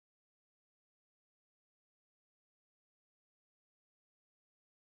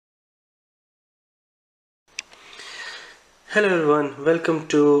Hello everyone, welcome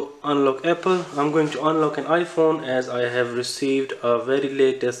to Unlock Apple. I'm going to unlock an iPhone as I have received a very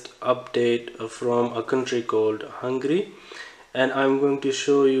latest update from a country called Hungary, and I'm going to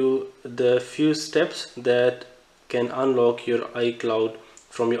show you the few steps that can unlock your iCloud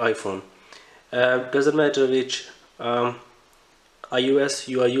from your iPhone. Doesn't matter which iOS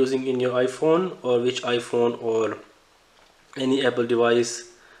you are using in your iPhone or which iPhone or any Apple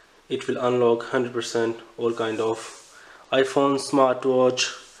device, it will unlock 100% all kind of iPhone,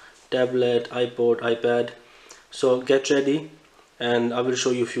 smartwatch, tablet, iPod, iPad. So get ready and I will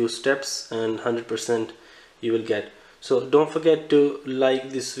show you a few steps and 100% you will get. So don't forget to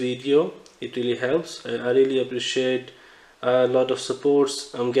like this video, it really helps. I really appreciate a lot of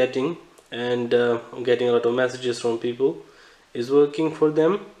supports I'm getting, and I'm getting a lot of messages from people. It's working for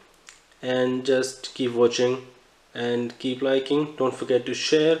them, and just keep watching and keep liking. Don't forget to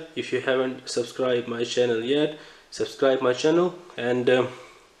share. If you haven't subscribed my channel yet, subscribe my channel. And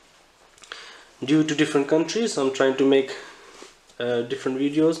due to different countries, I'm trying to make different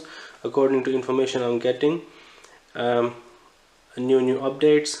videos according to information I'm getting, new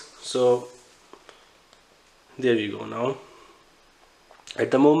updates. So there you go. Now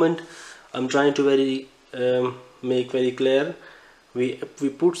at the moment I'm trying to make very clear, we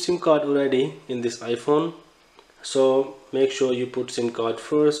put SIM card already in this iPhone, so make sure you put SIM card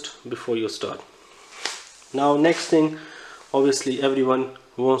first before you start. Now next thing, obviously everyone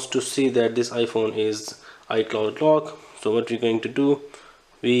wants to see that this iPhone is iCloud lock. So what we're going to do,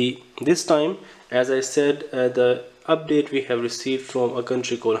 this time, as I said, the update we have received from a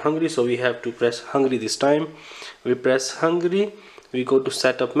country called Hungary, so we have to press Hungary this time. We press Hungary, we go to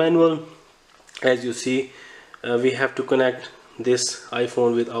setup manual. As you see, we have to connect this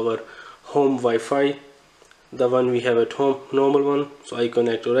iPhone with our home Wi-Fi, the one we have at home, normal one. So I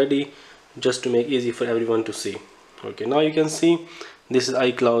connect already, just to make easy for everyone to see. Okay, now you can see this is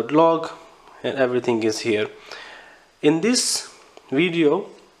iCloud log and everything is here. In this video,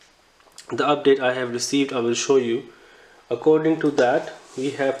 the update I have received, I will show you. According to that,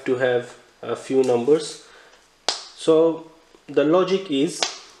 we have to have a few numbers. So the logic is,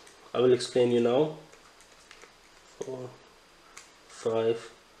 I will explain you now.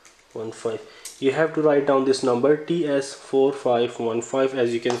 4515. You have to write down this number TS4515,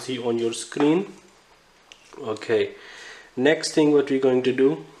 as you can see on your screen. Okay, next thing what we're going to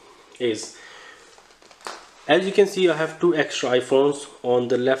do is, as you can see, I have two extra iPhones on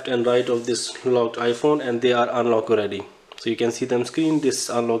the left and right of this locked iPhone, and they are unlocked already. So you can see them screen, this is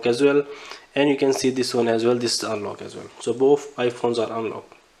unlocked as well, and you can see this one as well, this is unlocked as well. So both iPhones are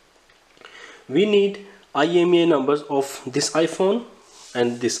unlocked. We need IMEI numbers of this iPhone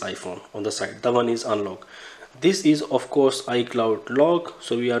and this iPhone on the side. The one is unlocked. This is of course iCloud lock,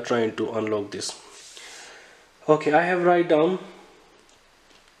 so we are trying to unlock this. Okay, I have write down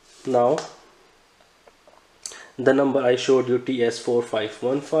now the number I showed you,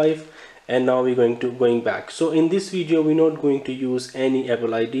 TS4515, and now we're going back. So in this video we're not going to use any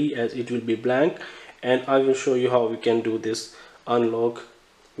Apple ID, as it will be blank, and I will show you how we can do this unlock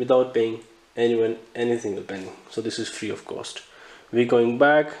without paying anyone any single penny. So this is free of cost. We're going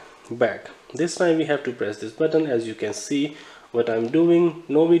back. This time we have to press this button. As you can see what I'm doing,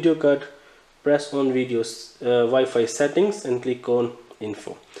 no video cut. Press on videos Wi-Fi settings and click on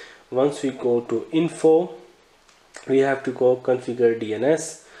info. Once we go to info, we have to go configure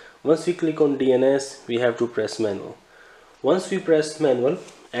DNS. Once we click on DNS, we have to press manual. Once we press manual,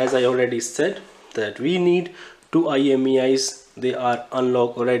 as I already said, that we need two IMEIs. They are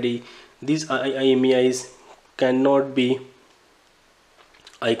unlocked already. These IMEIs cannot be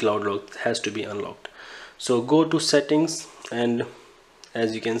iCloud locked, has to be unlocked. So go to settings, and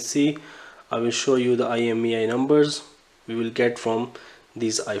as you can see, I will show you the IMEI numbers we will get from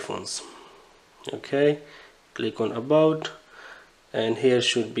these iPhones. Okay, click on about, and here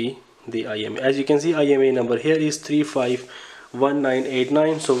should be the IMEI. As you can see, IMEI number here is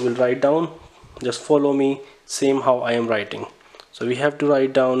 351989. So we'll write down, just follow me, same how I am writing. So we have to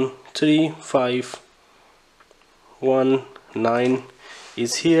write down 3519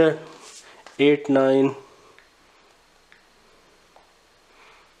 is here, 89,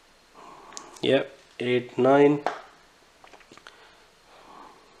 yeah,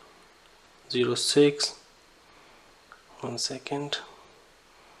 8906, 1 second,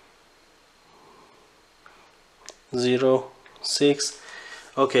 06.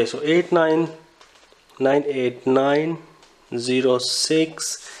 Okay, so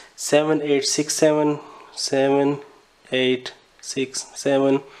 8998906 7867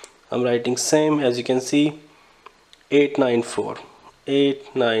 7867. I'm writing same, as you can see, 894.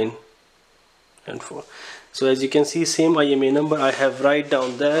 So as you can see, same IMEI number I have write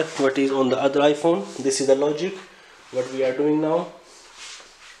down there what is on the other iPhone. This is the logic what we are doing now.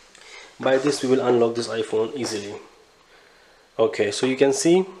 By this we will unlock this iPhone easily. Okay, so you can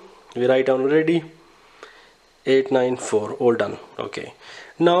see we write down already 894, all done. Okay,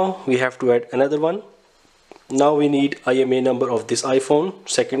 now we have to add another one. Now we need IMEI number of this iPhone.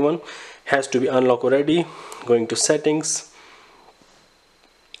 Second one has to be unlocked already. Going to settings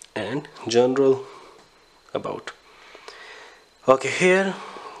and general, about. Okay, here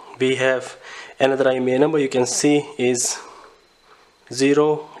we have another IMEI number. You can see is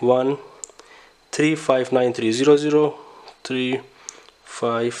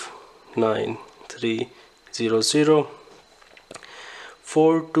 01359300359300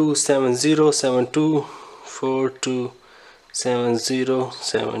 427072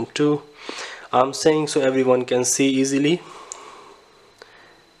 427072. I'm saying so everyone can see easily.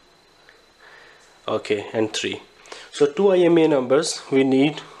 Okay, and 3. So 2 IMEI numbers we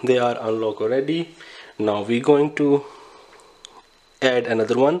need, they are unlocked already. Now we're going to add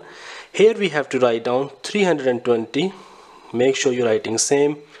another one. Here we have to write down 320. Make sure you're writing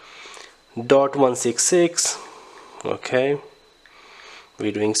same .166. Okay,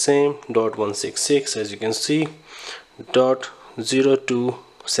 we're doing same .166 as you can see.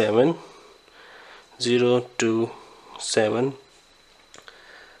 .027 027.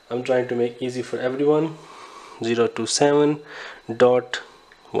 I'm trying to make easy for everyone.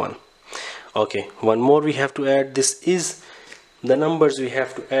 027.1. Okay, one more we have to add. This is the numbers we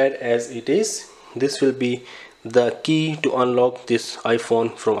have to add as it is. This will be the key to unlock this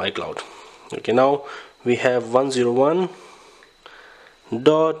iPhone from iCloud. Okay, now we have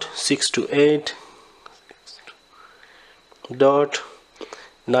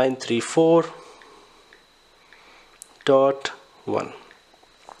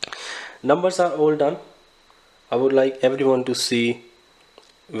Numbers are all done. I would like everyone to see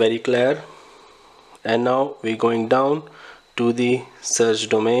very clear. And now we're going down to the search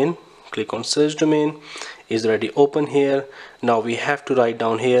domain. Click on search domain. Is already open here. Now we have to write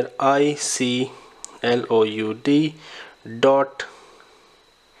down here icloud.hu.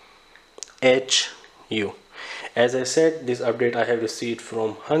 As I said, this update I have received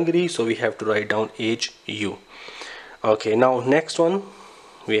from Hungary, so we have to write down HU. Okay, now next one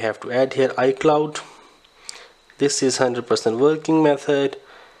we have to add here iCloud. This is 100% working method.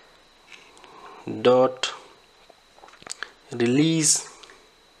 Dot release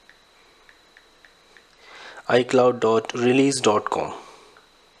iCloud.release.com.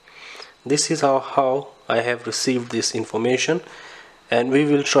 This is how I have received this information, and we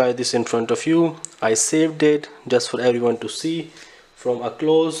will try this in front of you. I saved it just for everyone to see from a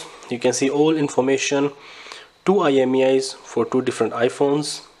close. You can see all information. 2 IMEIs for 2 different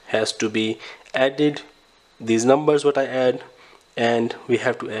iPhones has to be added. These numbers what I add, and we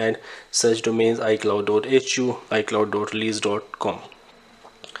have to add search domains iCloud.hu, iCloud.release.com.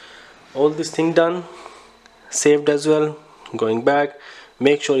 All this thing done, saved as well. Going back,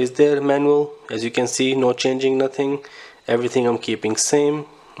 make sure is there manual. As you can see, no changing, nothing, everything I'm keeping same.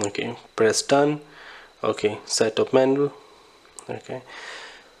 Okay, press done. Okay, set up manual. Okay,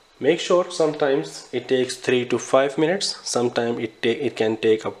 make sure sometimes it takes 3 to 5 minutes. Sometimes it can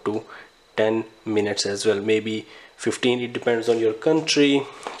take up to 10 minutes as well, maybe 15. It depends on your country,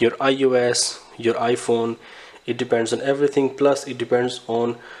 your iOS, your iPhone. It depends on everything. Plus it depends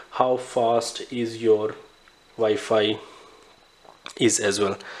on how fast is your Wi-Fi is as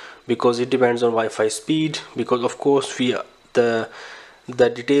well, because it depends on Wi-Fi speed. Because of course the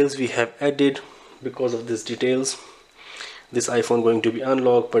details we have added, because of these details this iPhone going to be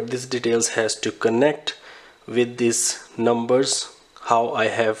unlocked, but this details has to connect with these numbers how I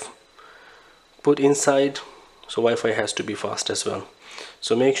have put inside. So Wi-Fi has to be fast as well.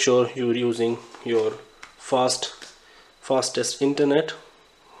 So make sure you're using your fastest internet.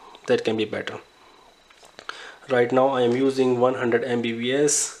 That can be better. Right now I am using 100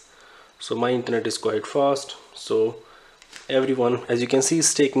 Mbps, so my internet is quite fast. So everyone, as you can see,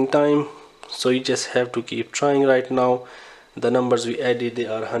 is taking time, so you just have to keep trying. Right now the numbers we added, they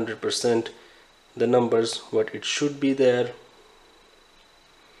are 100% the numbers what it should be there.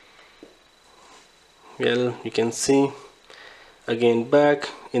 Well, you can see again back.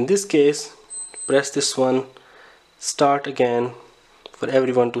 In this case, press this one, start again. For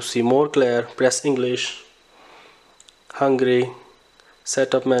everyone to see more clear, press English, Hungary,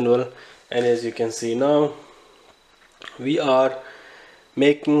 setup manual, and as you can see now we are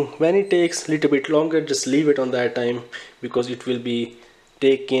making, when it takes a little bit longer, just leave it on that time, because it will be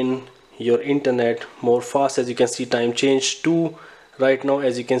taking your internet more fast. As you can see, time changed to right now,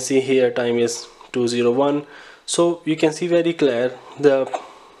 as you can see here, time is 201. So you can see very clear the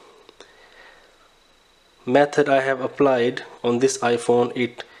method I have applied on this iPhone.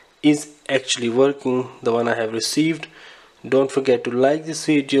 It is actually working, the one I have received. Don't forget to like this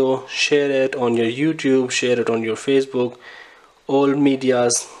video, share it on your YouTube, share it on your Facebook, all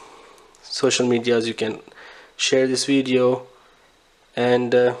medias, social medias. You can share this video,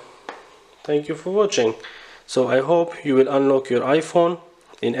 and thank you for watching. So I hope you will unlock your iPhone.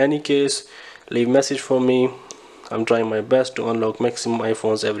 In any case, leave message for me. I'm trying my best to unlock maximum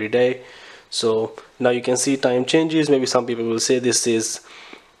iPhones every day. So now you can see time changes. Maybe some people will say this is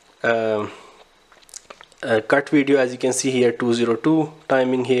a cut video. As you can see here, 202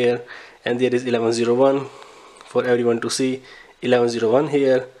 timing here, and there is 1101 for everyone to see, 1101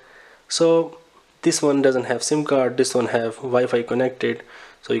 here. So this one doesn't have SIM card, this one have Wi-Fi connected,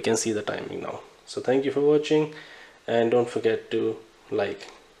 so you can see the timing now. So thank you for watching, and don't forget to like.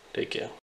 Take care.